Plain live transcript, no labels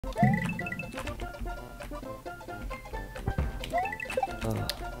Here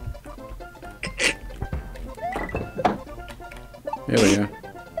we go.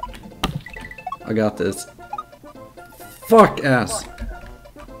 I got this. Fuck ass.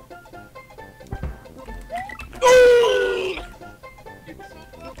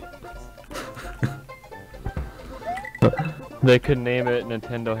 They could name it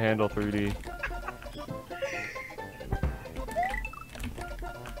Nintendo Handle 3D.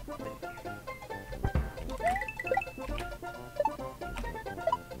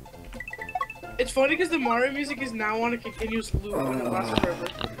 It's funny because the Mario music is now on a continuous loop and it lasts forever.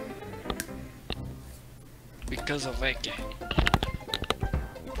 Because of Eke.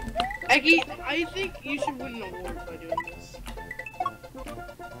 Eki, I think you should win an award by doing this.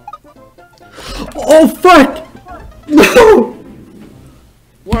 Oh fuck! No!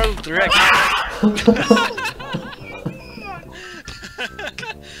 World record!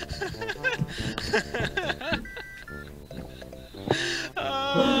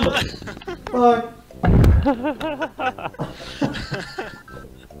 Fuck!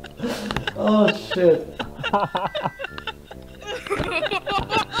 Oh shit!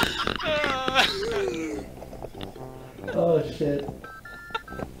 Oh shit!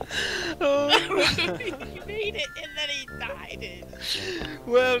 He made it and then he died it.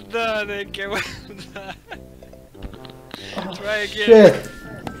 Well done, Eke, well done. Oh, Try again. Shit!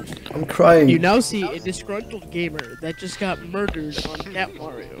 I'm crying. You now see a disgruntled gamer that just got murdered on Cat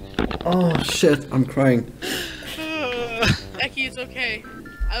Mario. Oh shit! I'm crying. Eki, it's okay.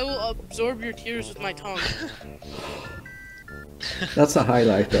 I will absorb your tears with my tongue. That's a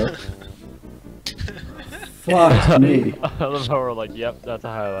highlight though. Fuck me. I love how we're like, yep, that's a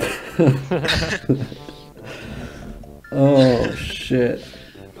highlight. Oh shit.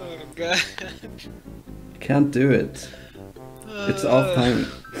 Oh god. Can't do it. It's off time.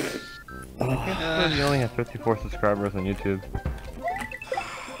 Oh. You only have 54 subscribers on YouTube.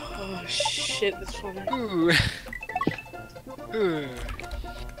 Oh shit, that's funny. Ooh. Ooh.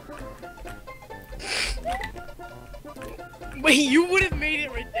 Wait, you would have made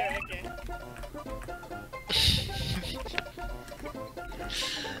it right there, okay.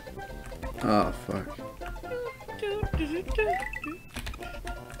 Oh fuck.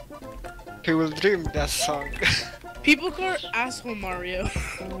 Who will dream that song? People call it asshole Mario.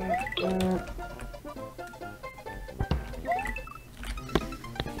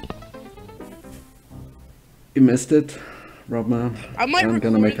 You missed it, Robman. I might I'm record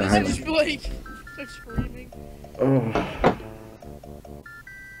gonna make a this and highlight. just be like, start screaming. Oh,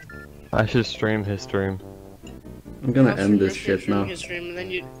 I should stream his stream. I'm gonna I'll end stream this your shit stream, now. his stream, and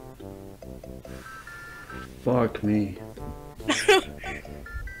then you. Fuck me.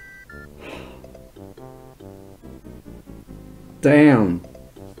 Damn.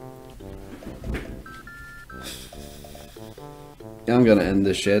 Yeah, I'm gonna end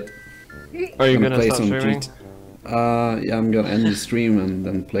this shit. Are you I'm gonna play stop some streaming? Yeah, I'm gonna end the stream and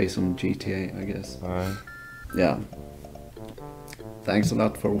then play some GTA, I guess. Alright. Yeah. Thanks a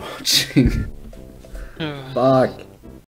lot for watching. Fuck.